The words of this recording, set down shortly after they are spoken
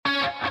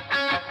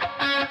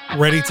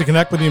Ready to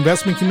connect with the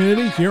investment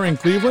community here in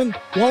Cleveland?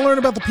 Want to learn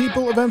about the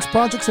people, events,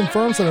 projects, and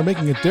firms that are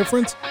making a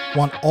difference?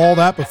 Want all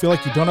that but feel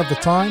like you don't have the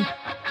time?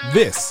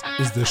 This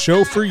is the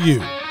show for you.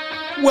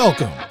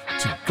 Welcome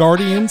to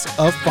Guardians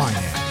of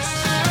Finance.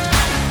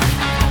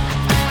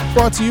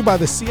 Brought to you by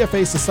the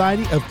CFA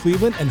Society of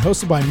Cleveland and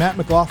hosted by Matt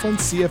McLaughlin,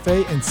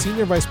 CFA and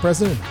Senior Vice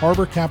President at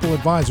Harbor Capital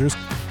Advisors,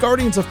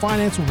 Guardians of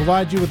Finance will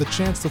provide you with a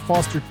chance to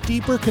foster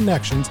deeper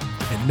connections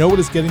and know what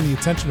is getting the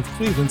attention of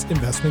Cleveland's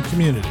investment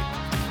community.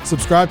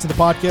 Subscribe to the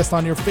podcast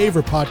on your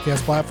favorite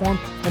podcast platform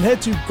and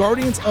head to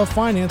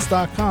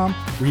guardiansoffinance.com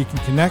where you can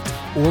connect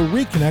or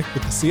reconnect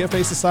with the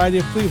CFA Society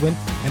of Cleveland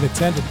and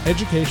attend an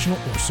educational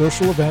or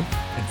social event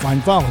and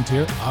find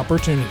volunteer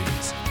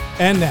opportunities.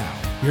 And now,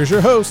 here's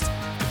your host,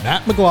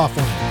 Matt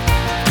McLaughlin.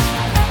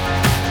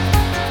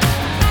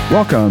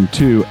 Welcome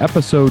to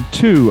episode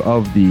 2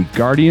 of the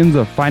Guardians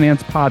of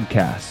Finance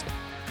podcast.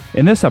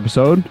 In this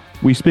episode,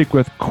 we speak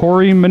with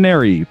Corrie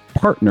Menary,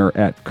 partner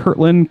at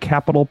Kirtland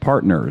Capital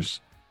Partners.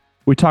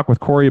 We talk with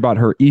Corrie about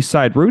her East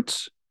Side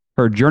roots,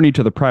 her journey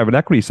to the private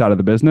equity side of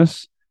the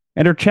business,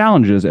 and her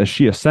challenges as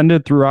she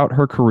ascended throughout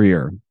her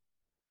career.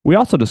 We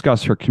also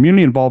discuss her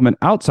community involvement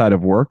outside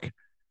of work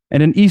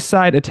and an East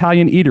Side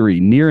Italian eatery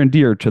near and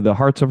dear to the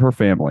hearts of her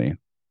family.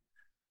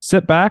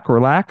 Sit back,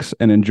 relax,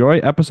 and enjoy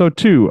episode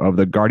 2 of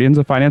the Guardians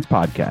of Finance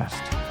podcast.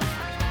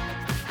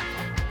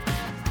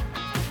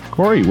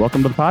 Corrie,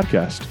 welcome to the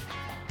podcast.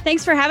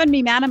 Thanks for having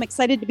me, Matt. I'm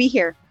excited to be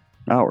here.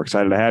 Oh, we're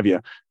excited to have you.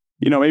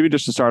 Maybe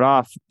just to start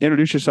off,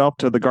 introduce yourself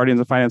to the Guardians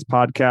of Finance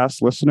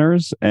podcast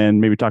listeners and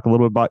maybe talk a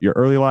little bit about your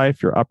early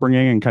life, your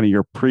upbringing, and kind of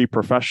your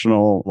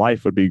pre-professional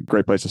life would be a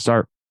great place to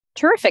start.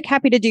 Terrific.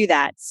 Happy to do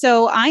that.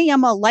 So I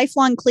am a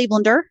lifelong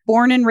Clevelander,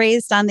 born and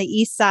raised on the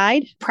East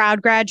Side,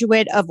 proud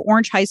graduate of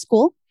Orange High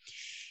School,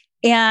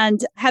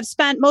 and have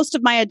spent most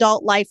of my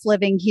adult life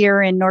living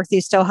here in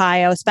Northeast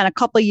Ohio. Spent a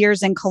couple of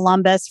years in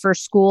Columbus for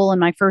school and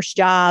my first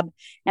job,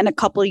 and a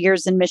couple of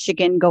years in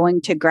Michigan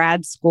going to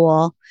grad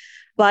school.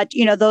 But,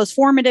 those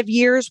formative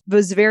years,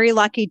 was very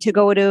lucky to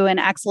go to an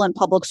excellent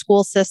public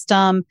school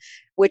system,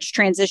 which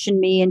transitioned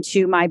me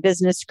into my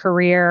business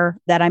career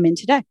that I'm in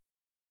today.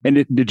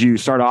 And did you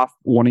start off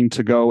wanting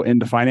to go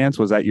into finance?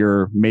 Was that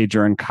your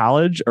major in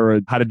college,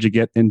 or how did you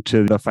get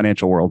into the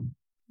financial world?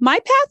 My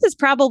path is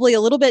probably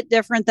a little bit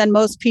different than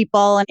most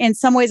people. And in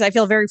some ways, I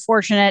feel very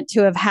fortunate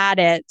to have had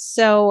it.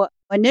 So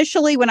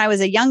initially, when I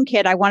was a young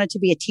kid, I wanted to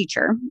be a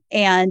teacher.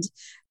 And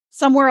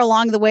somewhere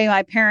along the way,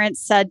 my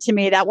parents said to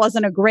me that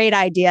wasn't a great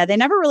idea. They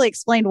never really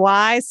explained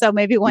why. So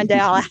maybe one day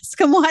I'll ask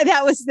them why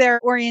that was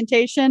their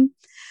orientation.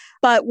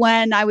 But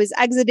when I was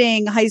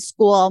exiting high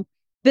school,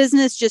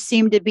 business just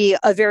seemed to be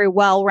a very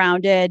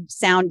well-rounded,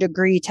 sound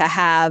degree to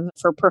have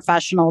for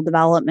professional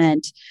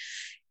development.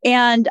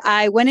 And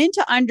I went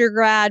into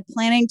undergrad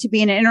planning to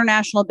be an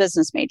international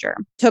business major.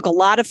 Took a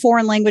lot of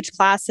foreign language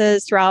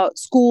classes throughout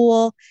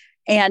school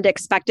and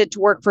expected to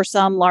work for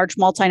some large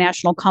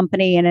multinational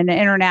company in an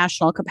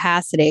international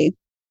capacity.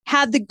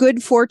 Had the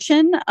good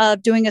fortune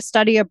of doing a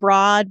study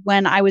abroad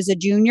when I was a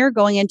junior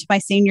going into my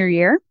senior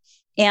year.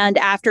 And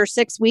after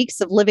 6 weeks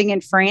of living in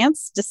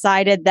France,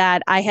 decided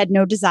that I had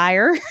no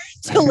desire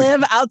to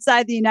live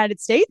outside the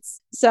United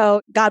States. So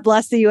God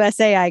bless the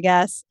USA, I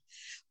guess.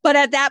 But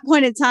at that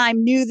point in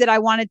time, knew that I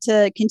wanted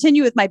to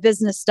continue with my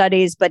business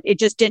studies, but it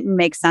just didn't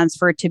make sense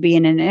for it to be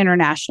in an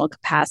international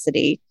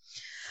capacity.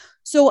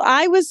 So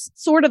I was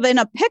sort of in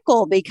a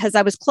pickle because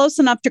I was close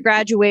enough to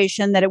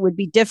graduation that it would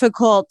be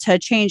difficult to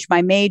change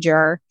my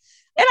major.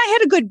 And I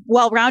had a good,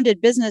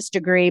 well-rounded business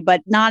degree,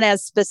 but not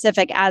as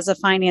specific as a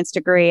finance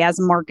degree, as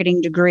a marketing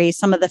degree,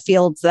 some of the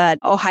fields that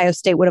Ohio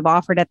State would have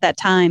offered at that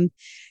time.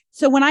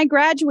 So when I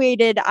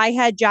graduated, I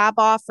had job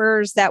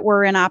offers that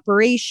were in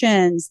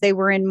operations, they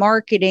were in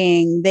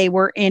marketing, they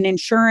were in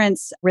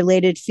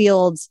insurance-related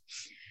fields.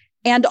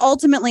 And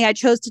ultimately, I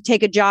chose to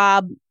take a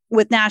job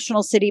with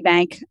National City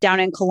Bank down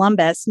in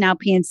Columbus, now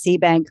PNC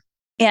Bank.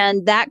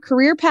 And that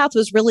career path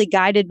was really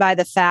guided by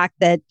the fact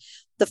that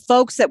the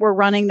folks that were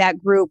running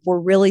that group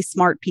were really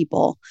smart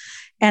people.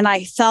 And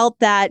I felt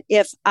that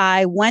if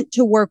I went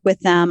to work with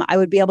them, I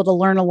would be able to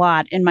learn a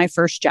lot in my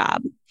first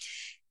job.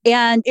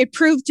 And it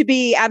proved to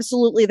be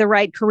absolutely the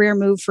right career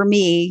move for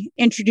me,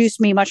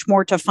 introduced me much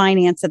more to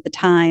finance at the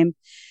time,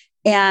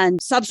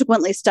 and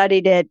subsequently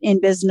studied it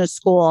in business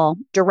school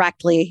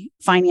directly,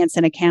 finance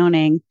and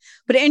accounting.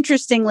 But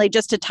interestingly,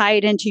 just to tie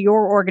it into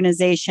your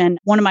organization,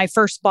 one of my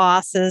first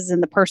bosses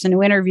and the person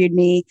who interviewed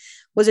me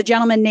was a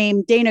gentleman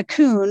named Dana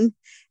Kuhn,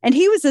 and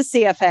he was a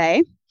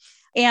CFA.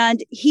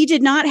 And he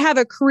did not have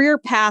a career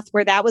path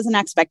where that was an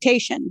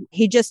expectation.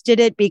 He just did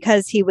it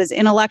because he was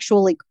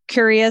intellectually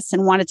curious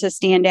and wanted to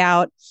stand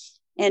out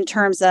in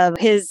terms of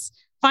his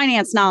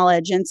finance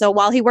knowledge. And so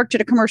while he worked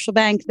at a commercial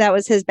bank, that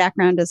was his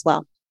background as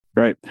well.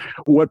 Right.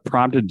 What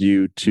prompted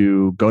you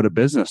to go to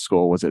business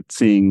school? Was it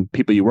seeing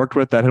people you worked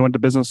with that had went to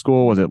business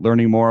school? Was it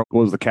learning more?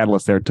 What was the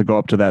catalyst there to go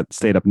up to that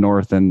state up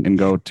north and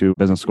go to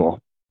business school?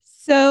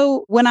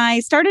 So when I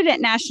started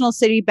at National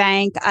City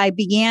Bank, I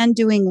began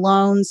doing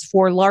loans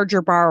for larger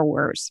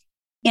borrowers.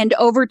 And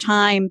over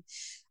time,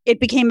 it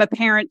became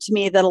apparent to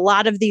me that a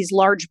lot of these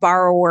large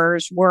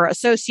borrowers were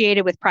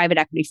associated with private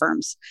equity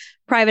firms.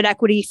 Private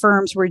equity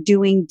firms were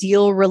doing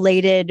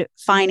deal-related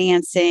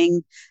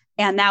financing,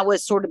 and that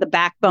was sort of the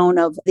backbone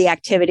of the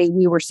activity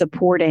we were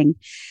supporting.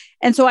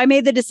 And so I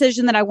made the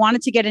decision that I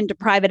wanted to get into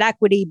private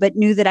equity, but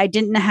knew that I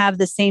didn't have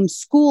the same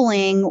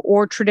schooling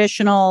or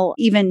traditional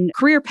even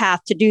career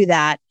path to do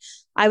that.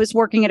 I was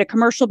working at a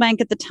commercial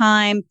bank at the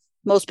time.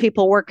 Most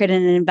people work at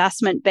an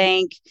investment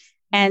bank.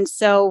 And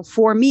so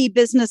for me,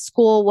 business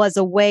school was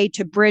a way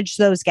to bridge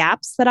those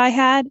gaps that I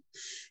had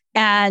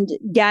and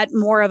get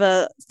more of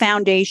a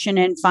foundation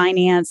in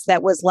finance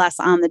that was less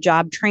on the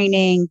job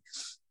training,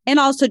 and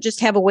also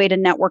just have a way to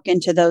network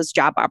into those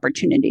job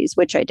opportunities,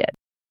 which I did.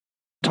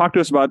 Talk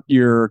to us about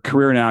your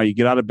career now. You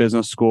get out of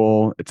business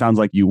school. It sounds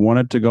like you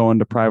wanted to go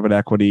into private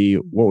equity.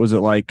 What was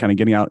it like kind of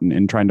getting out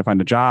and trying to find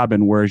a job,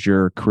 and where's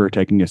your career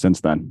taking you since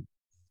then?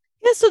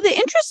 Yeah, so the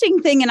interesting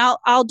thing, and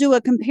I'll do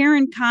a compare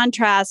and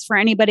contrast for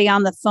anybody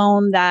on the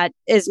phone that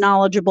is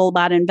knowledgeable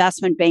about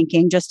investment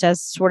banking, just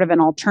as sort of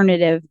an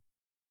alternative.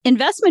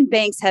 Investment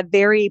banks have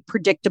very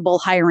predictable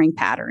hiring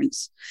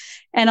patterns.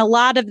 And a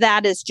lot of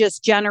that is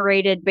just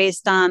generated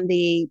based on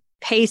the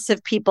pace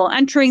of people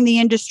entering the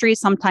industry,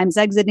 sometimes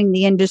exiting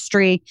the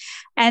industry.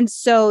 And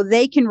so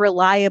they can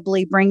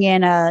reliably bring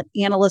in an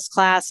analyst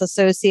class,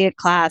 associate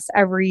class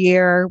every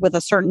year with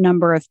a certain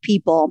number of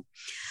people.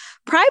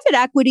 Private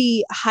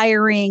equity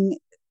hiring,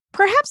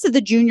 perhaps at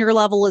the junior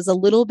level, is a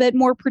little bit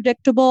more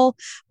predictable,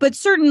 but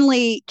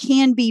certainly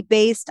can be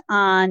based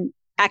on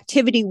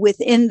activity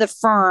within the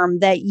firm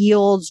that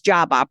yields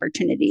job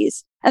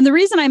opportunities. And the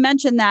reason I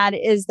mention that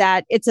is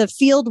that it's a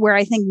field where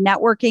I think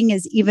networking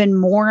is even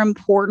more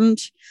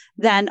important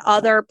than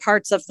other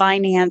parts of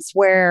finance,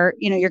 where,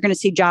 you're going to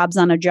see jobs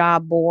on a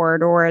job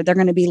board or they're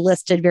going to be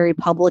listed very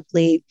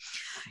publicly.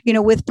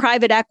 With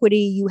private equity,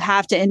 you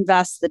have to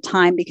invest the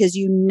time because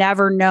you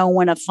never know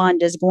when a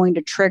fund is going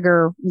to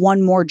trigger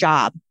one more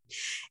job.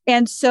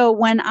 And so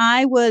when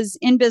I was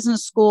in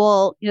business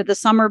school, the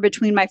summer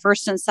between my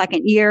first and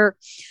second year,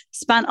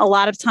 spent a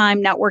lot of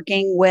time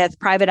networking with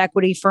private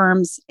equity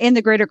firms in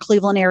the greater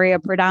Cleveland area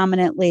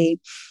predominantly.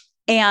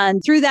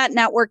 And through that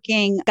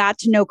networking, got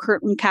to know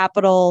Kirtland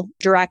Capital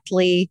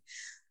directly,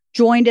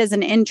 joined as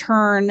an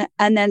intern,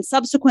 and then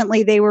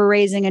subsequently they were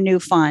raising a new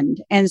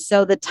fund. And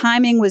so the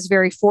timing was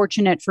very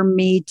fortunate for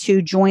me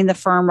to join the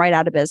firm right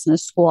out of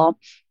business school,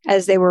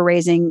 as they were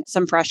raising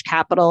some fresh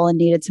capital and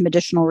needed some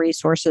additional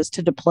resources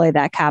to deploy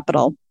that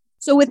capital.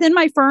 So within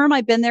my firm,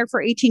 I've been there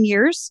for 18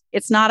 years.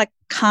 It's not a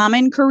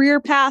common career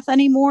path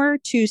anymore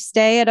to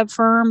stay at a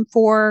firm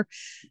for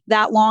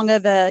that long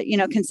of a,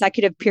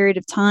 consecutive period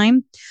of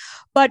time.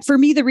 But for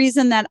me, the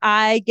reason that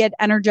I get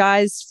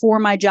energized for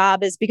my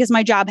job is because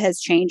my job has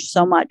changed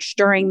so much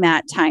during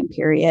that time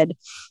period.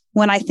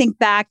 When I think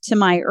back to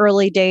my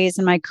early days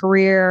in my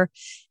career,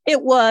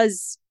 it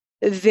was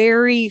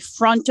very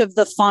front of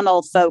the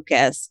funnel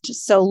focused.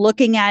 So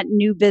looking at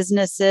new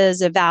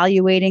businesses,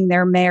 evaluating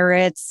their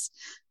merits,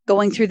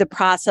 going through the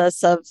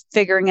process of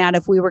figuring out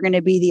if we were going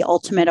to be the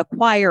ultimate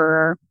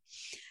acquirer.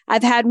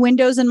 I've had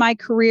windows in my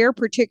career,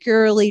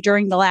 particularly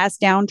during the last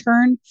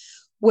downturn,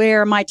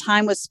 where my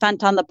time was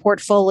spent on the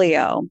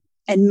portfolio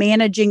and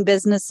managing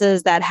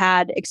businesses that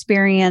had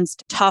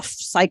experienced tough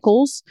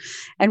cycles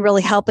and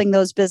really helping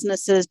those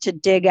businesses to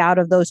dig out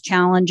of those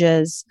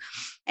challenges.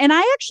 And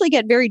I actually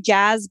get very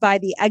jazzed by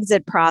the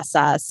exit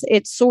process.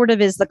 It sort of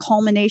is the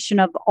culmination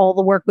of all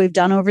the work we've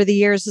done over the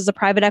years as a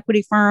private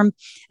equity firm.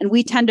 And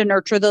we tend to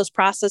nurture those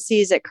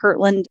processes at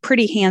Kirtland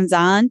pretty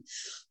hands-on.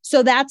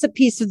 So that's a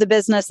piece of the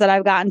business that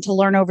I've gotten to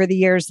learn over the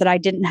years that I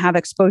didn't have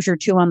exposure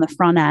to on the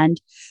front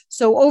end.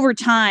 So over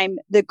time,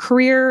 the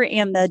career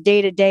and the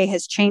day-to-day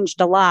has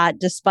changed a lot,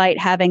 despite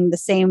having the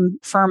same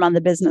firm on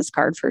the business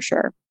card for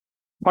sure.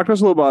 Talk to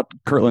us a little about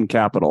Kirtland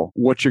Capital.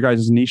 What's your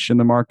guys' niche in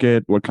the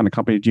market? What kind of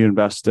company do you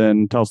invest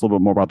in? Tell us a little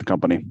bit more about the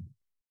company.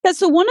 Yeah,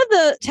 so one of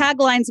the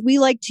taglines we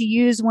like to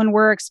use when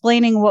we're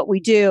explaining what we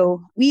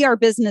do, we are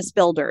business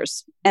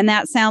builders. And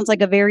that sounds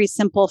like a very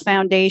simple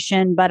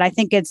foundation, but I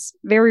think it's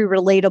very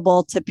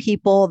relatable to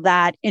people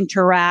that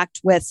interact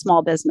with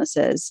small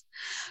businesses.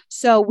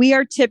 So we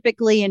are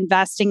typically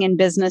investing in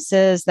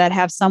businesses that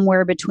have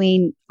somewhere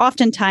between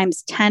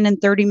oftentimes $10 and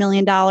 $30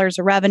 million of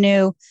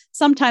revenue,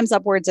 sometimes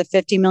upwards of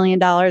 $50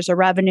 million of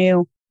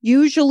revenue,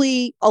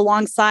 usually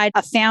alongside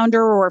a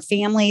founder or a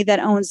family that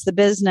owns the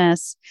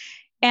business.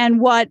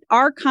 And what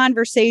our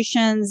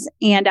conversations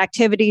and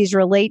activities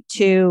relate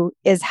to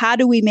is how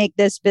do we make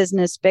this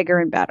business bigger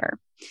and better?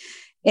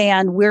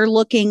 And we're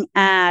looking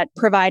at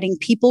providing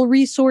people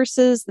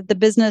resources that the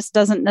business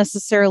doesn't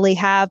necessarily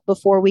have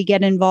before we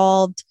get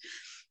involved.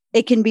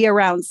 It can be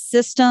around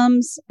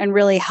systems and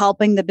really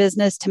helping the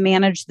business to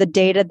manage the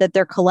data that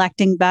they're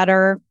collecting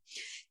better.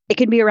 It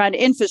can be around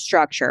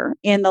infrastructure.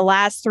 In the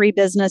last 3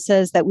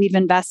 businesses that we've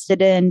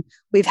invested in,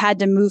 we've had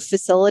to move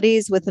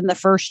facilities within the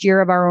first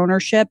year of our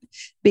ownership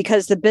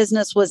because the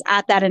business was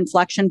at that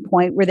inflection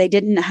point where they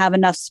didn't have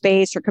enough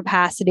space or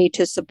capacity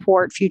to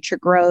support future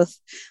growth.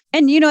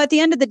 And, at the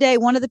end of the day,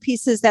 one of the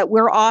pieces that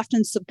we're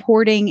often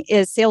supporting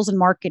is sales and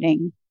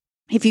marketing.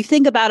 If you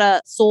think about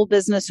a sole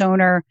business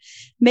owner,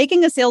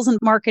 making a sales and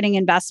marketing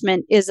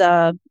investment it's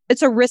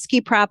a risky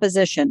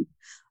proposition.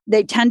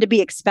 They tend to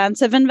be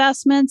expensive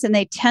investments and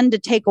they tend to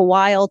take a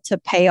while to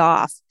pay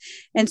off.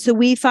 And so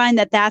we find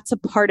that that's a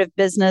part of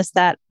business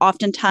that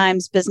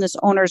oftentimes business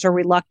owners are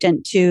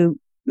reluctant to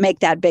make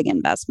that big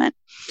investment.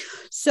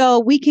 So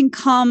we can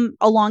come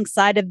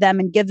alongside of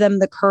them and give them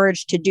the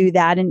courage to do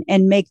that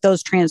and make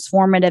those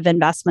transformative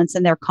investments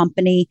in their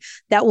company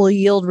that will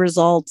yield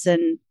results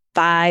in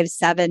 5,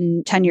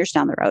 7, 10 years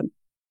down the road.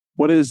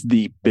 What is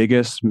the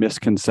biggest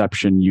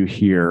misconception you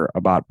hear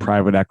about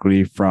private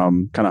equity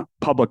from kind of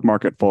public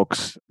market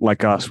folks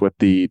like us with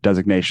the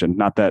designation?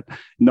 Not that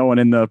no one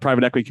in the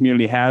private equity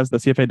community has the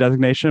CFA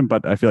designation,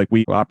 but I feel like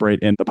we operate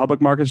in the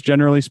public markets,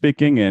 generally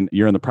speaking, and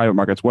you're in the private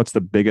markets. What's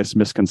the biggest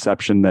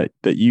misconception that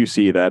you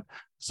see that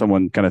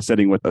someone kind of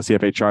sitting with a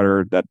CFA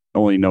charter that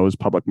only knows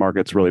public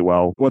markets really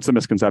well? What's the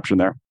misconception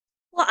there?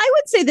 Well, I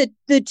would say that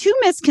the 2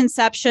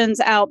 misconceptions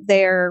out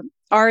there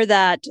are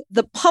that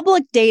the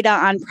public data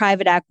on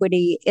private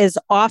equity is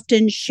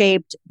often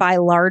shaped by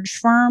large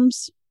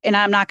firms. And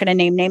I'm not going to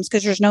name names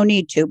because there's no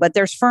need to, but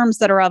there's firms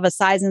that are of a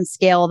size and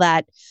scale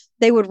that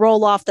they would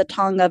roll off the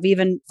tongue of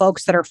even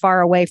folks that are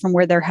far away from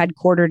where they're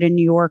headquartered in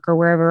New York or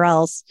wherever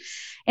else.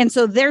 And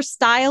so their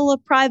style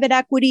of private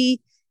equity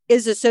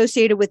is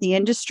associated with the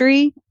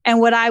industry. And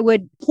what I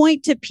would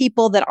point to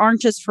people that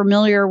aren't just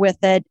familiar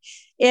with it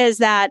is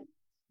that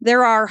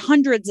there are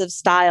hundreds of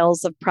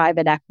styles of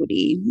private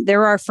equity.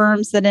 There are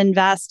firms that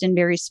invest in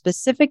very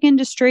specific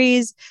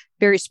industries,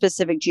 very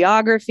specific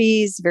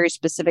geographies, very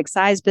specific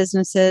size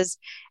businesses,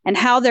 and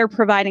how they're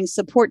providing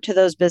support to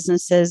those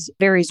businesses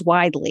varies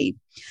widely.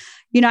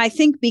 I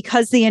think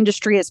because the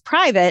industry is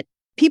private,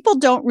 people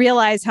don't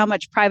realize how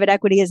much private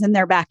equity is in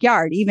their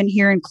backyard, even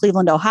here in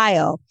Cleveland,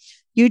 Ohio.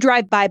 You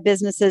drive by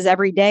businesses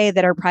every day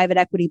that are private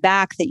equity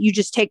backed that you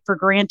just take for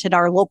granted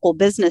are local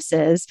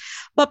businesses.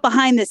 But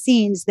behind the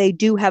scenes, they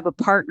do have a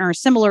partner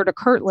similar to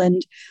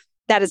Kirtland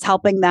that is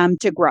helping them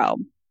to grow.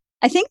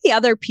 I think the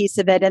other piece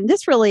of it, and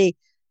this really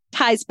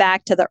ties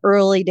back to the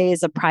early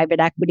days of private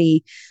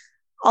equity,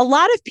 a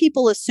lot of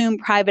people assume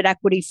private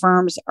equity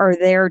firms are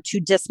there to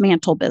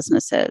dismantle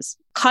businesses,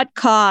 cut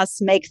costs,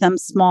 make them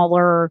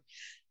smaller,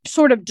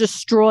 sort of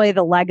destroy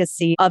the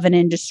legacy of an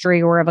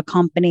industry or of a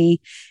company.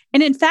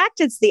 And in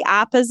fact, it's the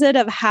opposite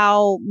of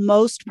how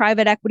most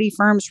private equity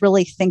firms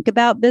really think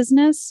about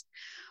business.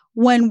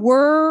 When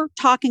we're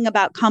talking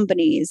about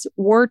companies,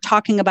 we're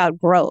talking about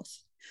growth,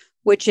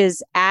 which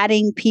is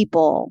adding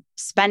people,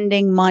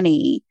 spending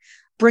money,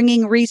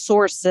 bringing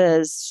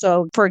resources.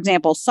 So, for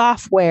example,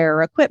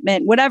 software,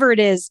 equipment, whatever it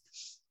is,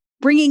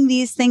 bringing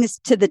these things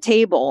to the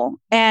table.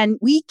 And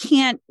we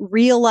can't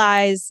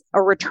realize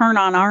a return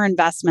on our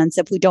investments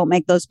if we don't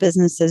make those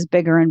businesses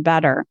bigger and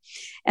better.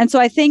 And so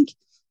I think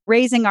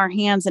raising our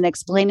hands and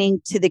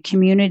explaining to the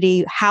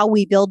community how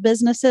we build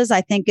businesses,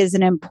 I think is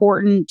an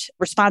important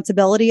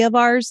responsibility of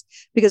ours,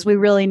 because we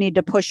really need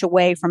to push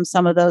away from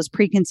some of those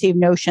preconceived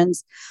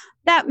notions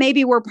that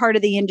maybe were part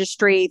of the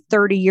industry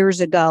 30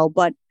 years ago,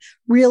 but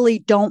really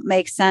don't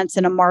make sense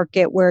in a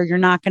market where you're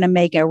not going to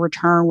make a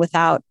return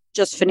without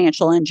just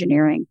financial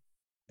engineering.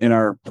 In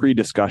our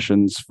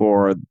pre-discussions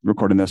for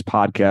recording this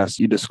podcast,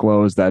 you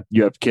disclosed that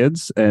you have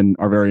kids and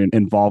are very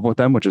involved with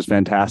them, which is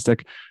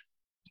fantastic.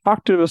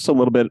 Talk to us a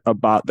little bit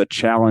about the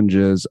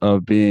challenges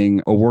of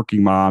being a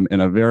working mom in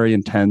a very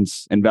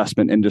intense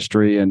investment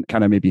industry and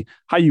kind of maybe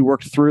how you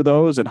worked through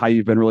those and how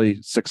you've been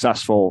really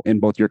successful in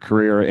both your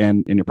career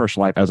and in your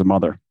personal life as a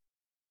mother.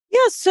 Yeah.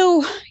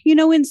 So,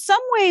 in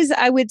some ways,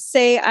 I would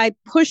say I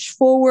push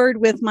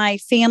forward with my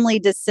family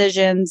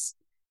decisions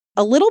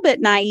a little bit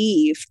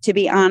naive, to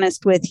be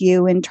honest with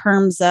you, in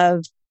terms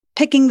of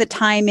picking the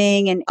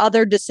timing and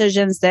other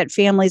decisions that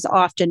families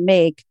often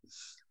make.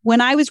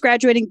 When I was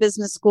graduating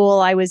business school,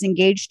 I was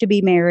engaged to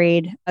be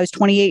married. I was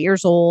 28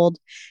 years old,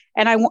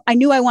 and I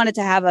knew I wanted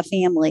to have a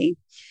family.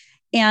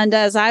 And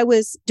as I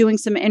was doing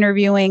some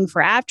interviewing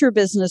for after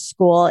business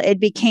school, it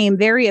became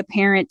very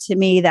apparent to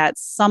me that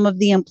some of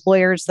the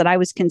employers that I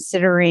was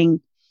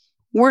considering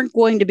weren't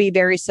going to be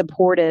very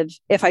supportive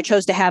if I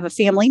chose to have a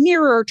family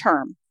nearer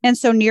term. And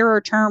so nearer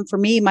term for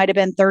me might have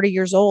been 30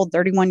 years old,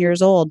 31 years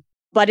old.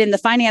 But in the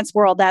finance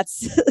world,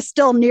 that's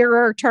still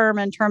nearer term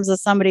in terms of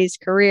somebody's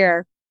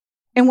career.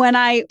 And when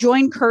I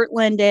joined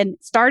Kirtland and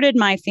started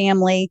my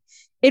family,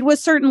 it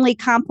was certainly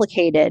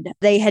complicated.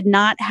 They had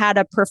not had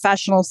a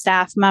professional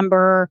staff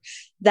member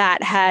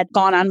that had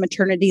gone on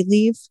maternity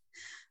leave.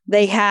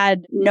 They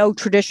had no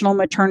traditional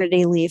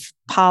maternity leave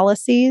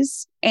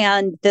policies.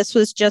 And this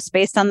was just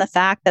based on the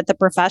fact that the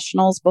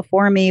professionals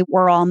before me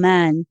were all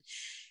men.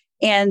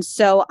 And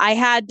so I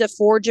had to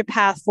forge a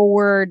path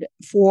forward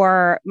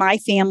for my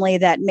family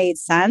that made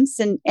sense.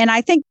 And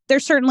I think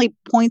there's certainly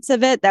points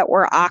of it that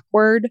were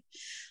awkward.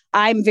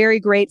 I'm very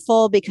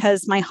grateful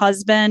because my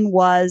husband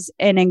was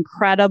an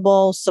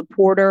incredible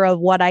supporter of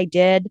what I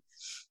did.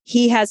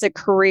 He has a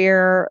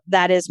career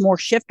that is more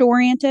shift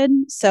oriented.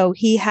 So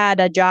he had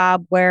a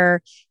job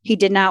where he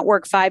did not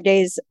work 5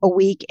 days a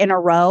week in a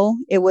row.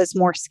 It was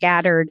more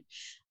scattered.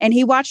 And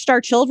he watched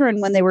our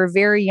children when they were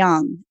very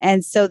young.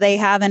 And so they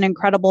have an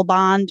incredible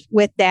bond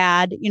with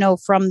dad,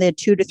 from the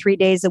 2 to 3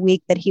 days a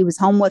week that he was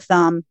home with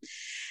them.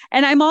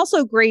 And I'm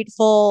also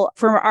grateful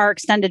for our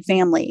extended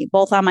family,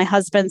 both on my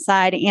husband's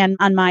side and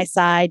on my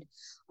side.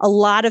 A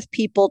lot of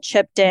people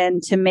chipped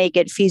in to make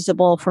it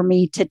feasible for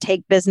me to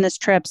take business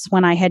trips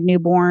when I had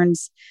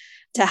newborns,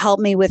 to help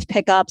me with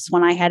pickups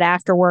when I had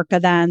after work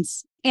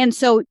events. And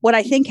so what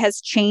I think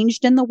has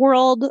changed in the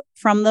world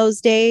from those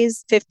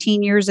days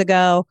 15 years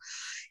ago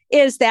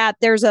is that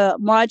there's a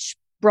much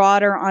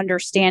broader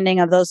understanding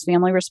of those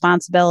family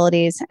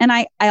responsibilities. And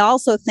I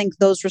also think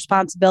those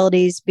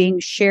responsibilities being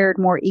shared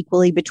more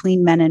equally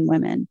between men and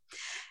women.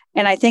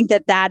 And I think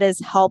that that is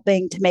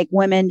helping to make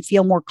women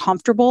feel more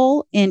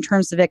comfortable in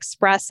terms of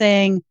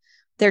expressing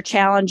their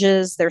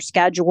challenges, their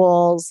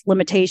schedules,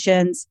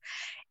 limitations.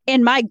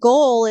 And my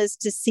goal is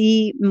to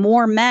see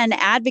more men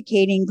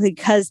advocating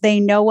because they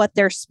know what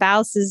their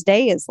spouse's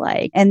day is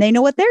like and they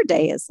know what their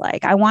day is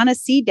like. I want to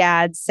see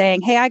dads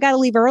saying, hey, I got to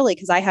leave early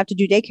because I have to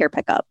do daycare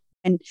pickup.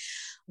 And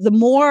the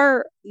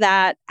more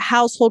that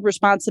household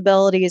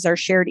responsibilities are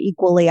shared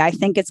equally, I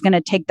think it's going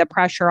to take the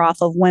pressure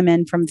off of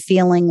women from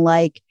feeling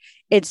like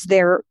it's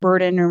their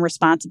burden and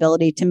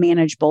responsibility to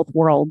manage both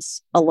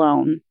worlds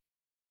alone.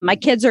 My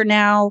kids are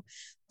now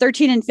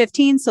 13 and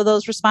 15. So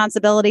those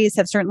responsibilities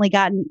have certainly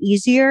gotten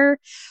easier.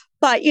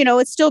 But,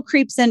 it still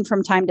creeps in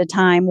from time to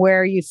time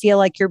where you feel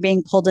like you're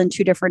being pulled in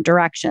two different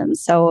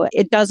directions. So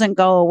it doesn't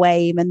go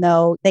away, even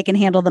though they can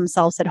handle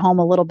themselves at home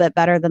a little bit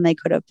better than they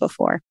could have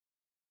before.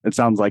 It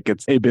sounds like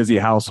it's a busy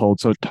household.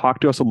 So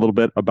talk to us a little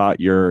bit about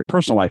your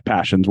personal life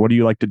passions. What do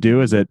you like to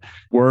do? Is it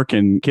work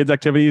and kids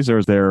activities, or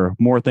is there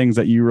more things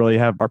that you really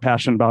are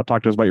passionate about?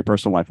 Talk to us about your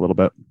personal life a little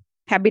bit.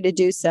 Happy to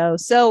do so.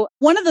 So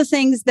one of the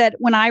things that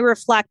when I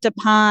reflect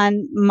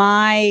upon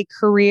my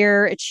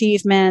career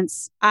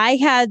achievements, I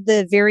had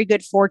the very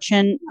good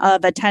fortune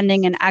of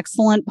attending an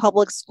excellent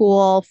public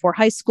school for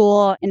high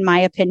school, in my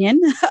opinion,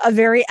 a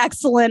very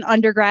excellent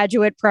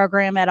undergraduate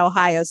program at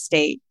Ohio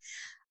State.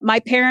 My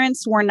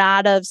parents were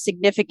not of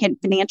significant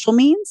financial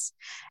means.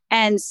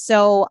 And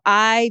so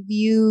I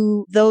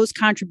view those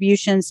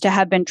contributions to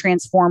have been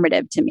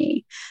transformative to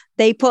me.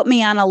 They put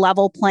me on a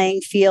level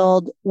playing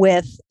field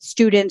with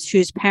students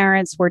whose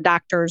parents were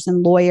doctors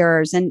and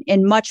lawyers and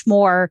much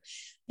more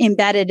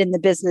embedded in the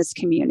business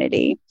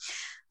community.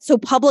 So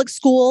public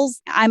schools,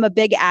 I'm a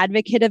big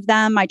advocate of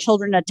them. My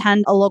children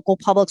attend a local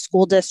public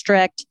school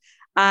district.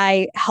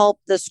 I help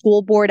the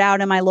school board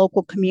out in my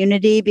local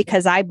community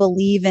because I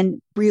believe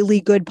in really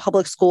good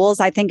public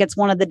schools. I think it's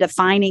one of the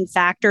defining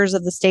factors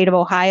of the state of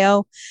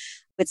Ohio.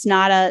 It's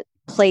not a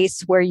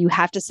place where you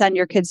have to send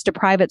your kids to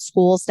private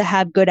schools to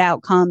have good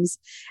outcomes.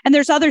 And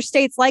there's other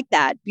states like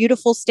that,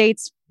 beautiful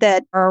states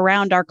that are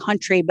around our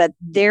country, but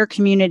their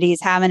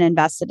communities haven't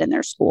invested in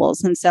their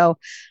schools. And so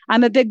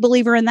I'm a big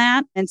believer in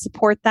that and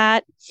support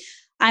that.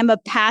 I'm a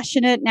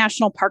passionate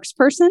national parks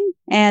person.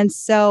 And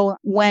so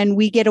when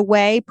we get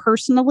away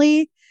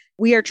personally,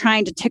 we are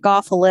trying to tick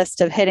off a list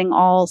of hitting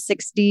all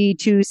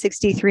 62,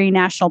 63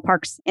 national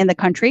parks in the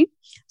country.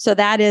 So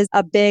that is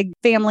a big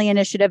family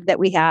initiative that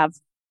we have.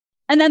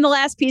 And then the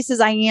last piece is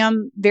I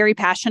am very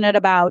passionate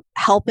about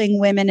helping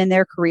women in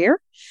their career.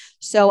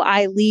 So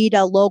I lead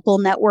a local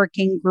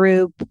networking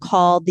group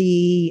called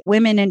the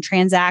Women in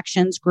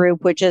Transactions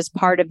Group, which is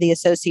part of the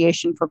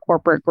Association for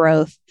Corporate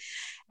Growth.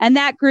 And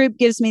that group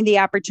gives me the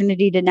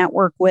opportunity to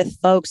network with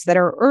folks that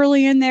are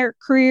early in their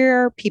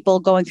career, people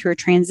going through a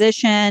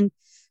transition,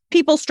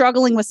 people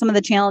struggling with some of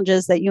the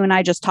challenges that you and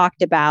I just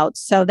talked about.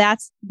 So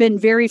that's been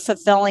very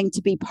fulfilling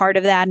to be part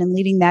of that and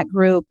leading that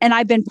group. And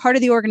I've been part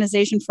of the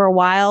organization for a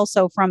while.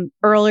 So from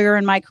earlier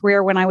in my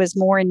career, when I was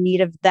more in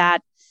need of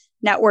that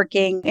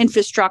networking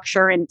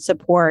infrastructure and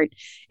support,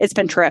 it's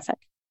been terrific.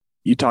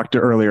 You talked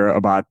earlier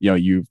about,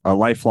 you're a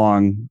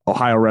lifelong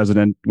Ohio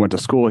resident, went to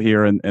school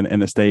here in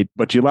the state,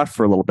 but you left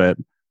for a little bit.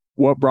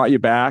 What brought you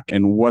back,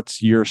 and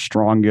what's your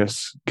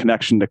strongest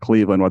connection to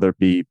Cleveland, whether it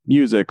be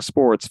music,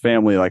 sports,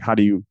 family? Like, how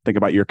do you think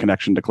about your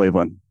connection to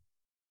Cleveland?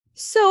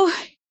 So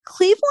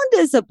Cleveland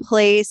is a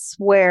place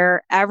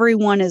where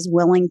everyone is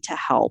willing to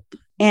help.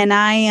 And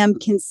I am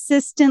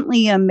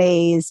consistently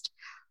amazed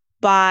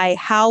by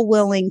how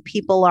willing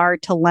people are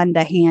to lend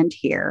a hand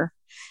here.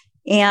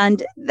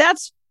 And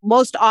that's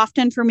most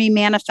often for me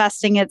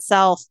manifesting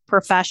itself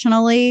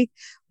professionally,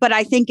 but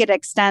I think it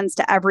extends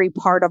to every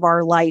part of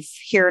our life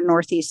here in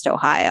Northeast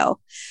Ohio.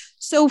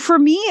 So for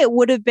me, it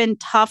would have been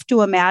tough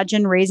to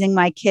imagine raising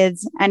my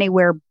kids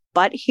anywhere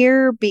but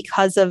here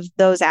because of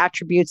those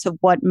attributes of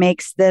what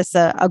makes this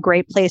a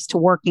great place to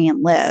work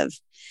and live.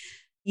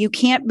 You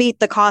can't beat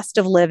the cost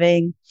of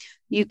living.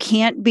 You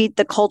can't beat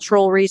the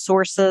cultural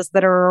resources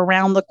that are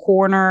around the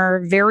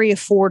corner, very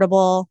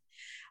affordable.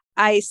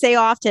 I say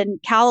often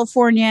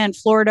California and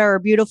Florida are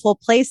beautiful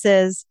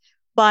places,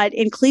 but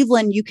in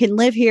Cleveland, you can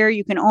live here,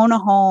 you can own a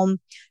home,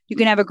 you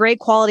can have a great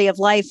quality of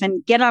life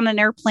and get on an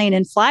airplane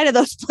and fly to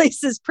those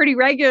places pretty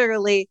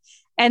regularly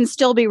and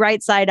still be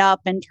right side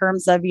up in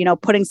terms of,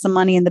 putting some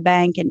money in the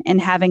bank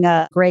and having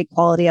a great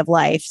quality of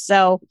life.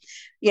 So,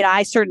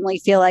 I certainly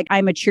feel like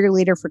I'm a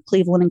cheerleader for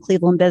Cleveland and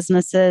Cleveland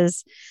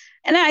businesses.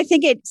 And I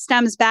think it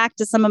stems back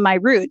to some of my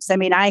roots. I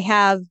mean, I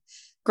have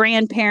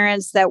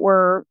grandparents that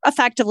were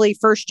effectively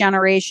first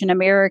generation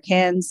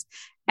Americans,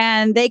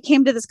 and they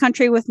came to this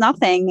country with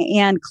nothing.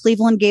 And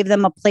Cleveland gave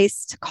them a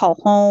place to call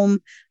home,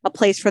 a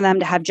place for them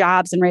to have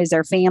jobs and raise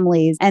their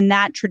families. And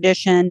that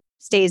tradition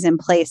stays in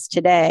place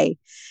today.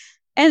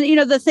 And,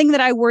 the thing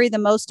that I worry the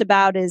most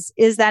about is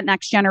that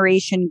next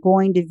generation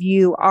going to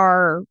view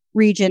our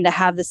region to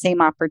have the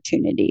same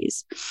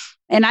opportunities?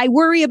 And I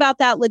worry about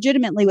that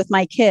legitimately with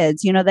my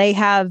kids. They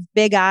have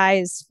big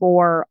eyes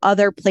for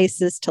other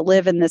places to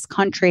live in this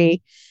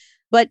country.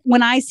 But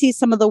when I see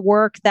some of the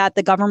work that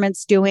the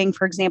government's doing,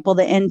 for example,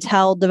 the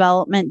Intel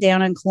development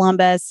down in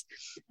Columbus,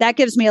 that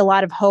gives me a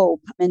lot of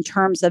hope in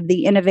terms of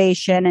the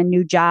innovation and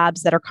new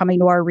jobs that are coming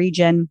to our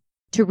region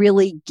to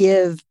really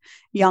give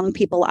young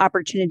people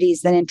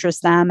opportunities that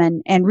interest them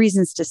and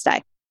reasons to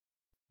stay.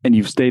 And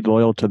you've stayed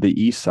loyal to the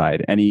east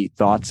side. Any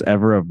thoughts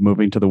ever of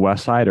moving to the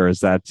west side, or is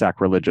that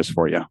sacrilegious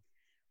for you?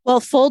 Well,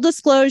 full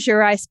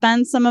disclosure, I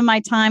spend some of my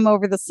time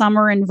over the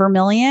summer in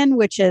Vermilion,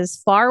 which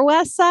is far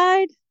west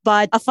side.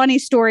 But a funny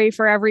story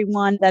for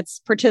everyone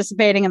that's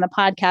participating in the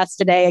podcast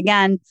today.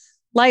 Again,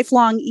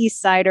 lifelong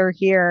east sider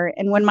here.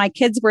 And when my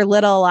kids were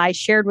little, I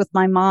shared with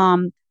my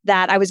mom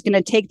that I was going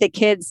to take the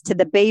kids to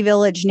the Bay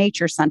Village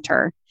Nature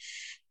Center.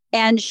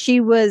 And she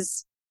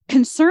was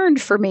concerned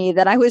for me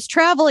that I was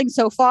traveling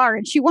so far,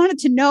 and she wanted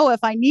to know if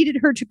I needed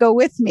her to go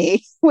with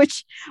me,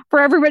 which for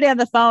everybody on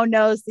the phone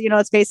knows,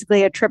 it's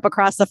basically a trip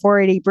across the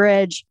 480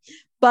 bridge.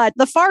 But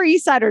the Far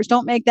East Siders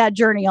don't make that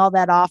journey all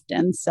that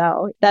often.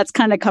 So that's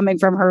kind of coming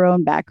from her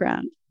own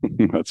background.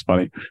 That's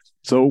funny.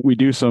 So we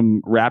do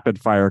some rapid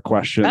fire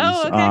questions.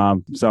 Oh,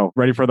 okay. So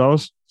ready for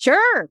those?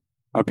 Sure.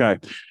 Okay.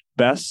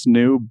 Best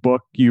new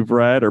book you've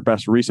read, or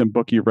best recent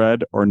book you've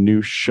read, or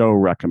new show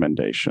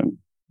recommendation?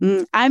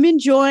 I'm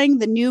enjoying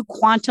the new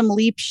Quantum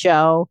Leap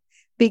show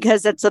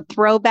because it's a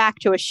throwback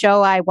to a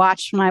show I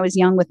watched when I was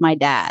young with my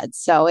dad.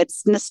 So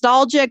it's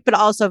nostalgic, but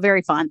also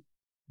very fun.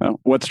 Oh,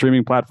 what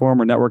streaming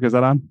platform or network is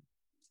that on?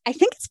 I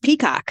think it's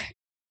Peacock.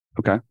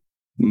 Okay.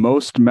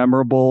 Most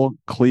memorable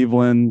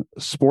Cleveland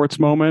sports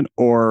moment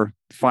or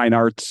fine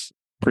arts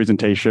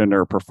presentation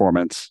or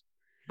performance,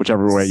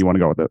 whichever way you want to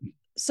go with it.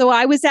 So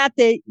I was at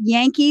the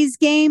Yankees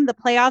game, the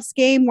playoffs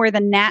game, where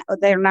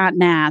they're not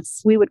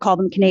Nats. We would call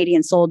them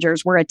Canadian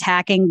soldiers. Were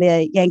attacking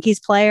the Yankees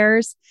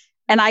players.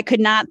 And I could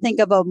not think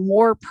of a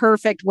more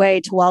perfect way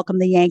to welcome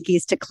the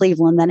Yankees to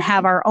Cleveland than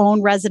have our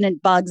own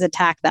resident bugs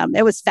attack them.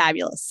 It was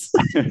fabulous.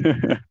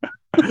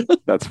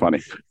 That's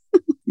funny.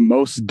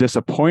 Most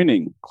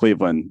disappointing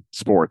Cleveland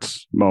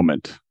sports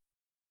moment?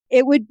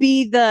 It would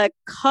be the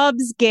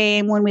Cubs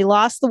game when we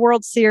lost the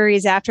World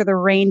Series after the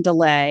rain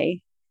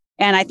delay.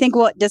 And I think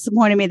what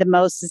disappointed me the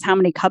most is how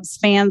many Cubs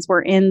fans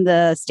were in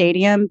the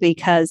stadium,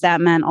 because that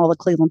meant all the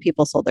Cleveland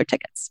people sold their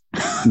tickets.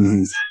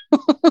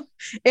 Mm-hmm.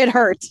 It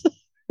hurt.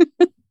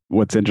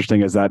 What's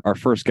interesting is that our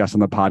first guest on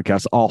the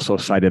podcast also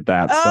cited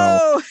that.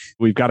 So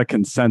we've got a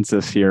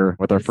consensus here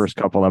with our first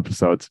couple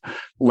episodes.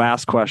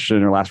 Last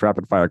question, or last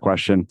rapid fire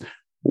question.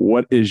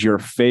 What is your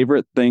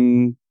favorite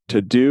thing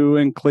to do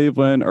in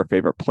Cleveland, or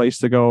favorite place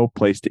to go,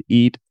 place to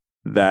eat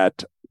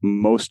that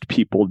most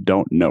people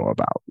don't know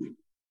about?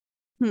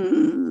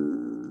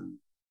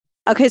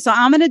 Okay, so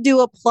I'm going to do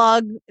a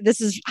plug.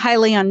 This is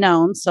highly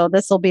unknown, so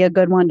this will be a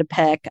good one to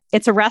pick.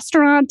 It's a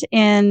restaurant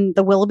in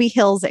the Willoughby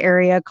Hills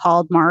area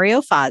called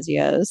Mario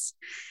Fazio's.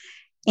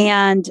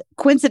 And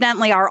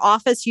coincidentally, our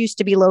office used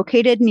to be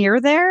located near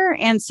there.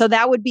 And so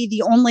that would be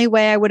the only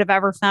way I would have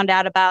ever found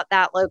out about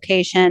that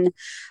location.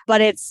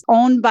 But it's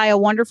owned by a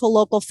wonderful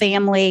local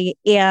family.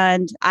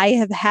 And I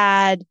have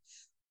had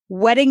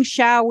wedding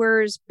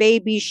showers,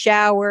 baby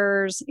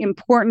showers,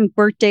 important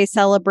birthday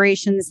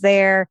celebrations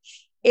there.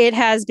 It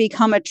has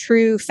become a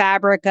true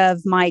fabric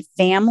of my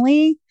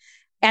family.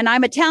 And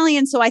I'm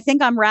Italian, so I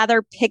think I'm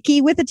rather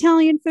picky with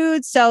Italian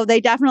food. So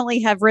they definitely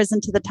have risen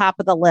to the top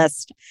of the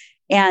list,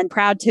 and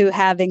proud to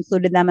have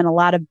included them in a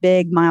lot of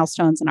big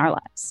milestones in our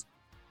lives.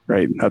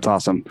 Great. That's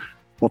awesome.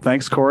 Well,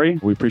 thanks, Corrie.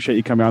 We appreciate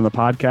you coming on the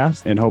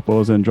podcast and hope it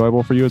was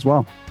enjoyable for you as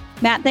well.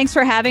 Matt, thanks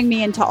for having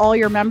me, and to all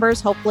your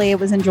members, hopefully it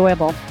was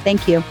enjoyable.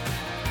 Thank you.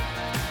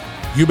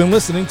 You've been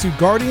listening to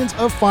Guardians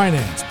of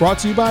Finance, brought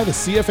to you by the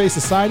CFA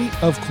Society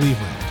of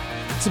Cleveland.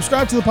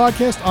 Subscribe to the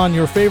podcast on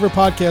your favorite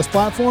podcast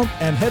platform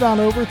and head on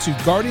over to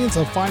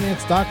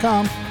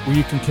guardiansoffinance.com, where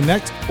you can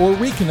connect or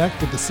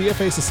reconnect with the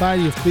CFA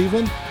Society of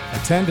Cleveland,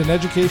 attend an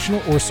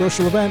educational or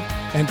social event,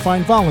 and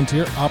find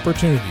volunteer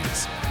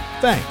opportunities.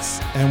 Thanks,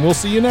 and we'll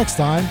see you next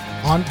time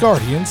on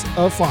Guardians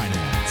of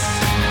Finance.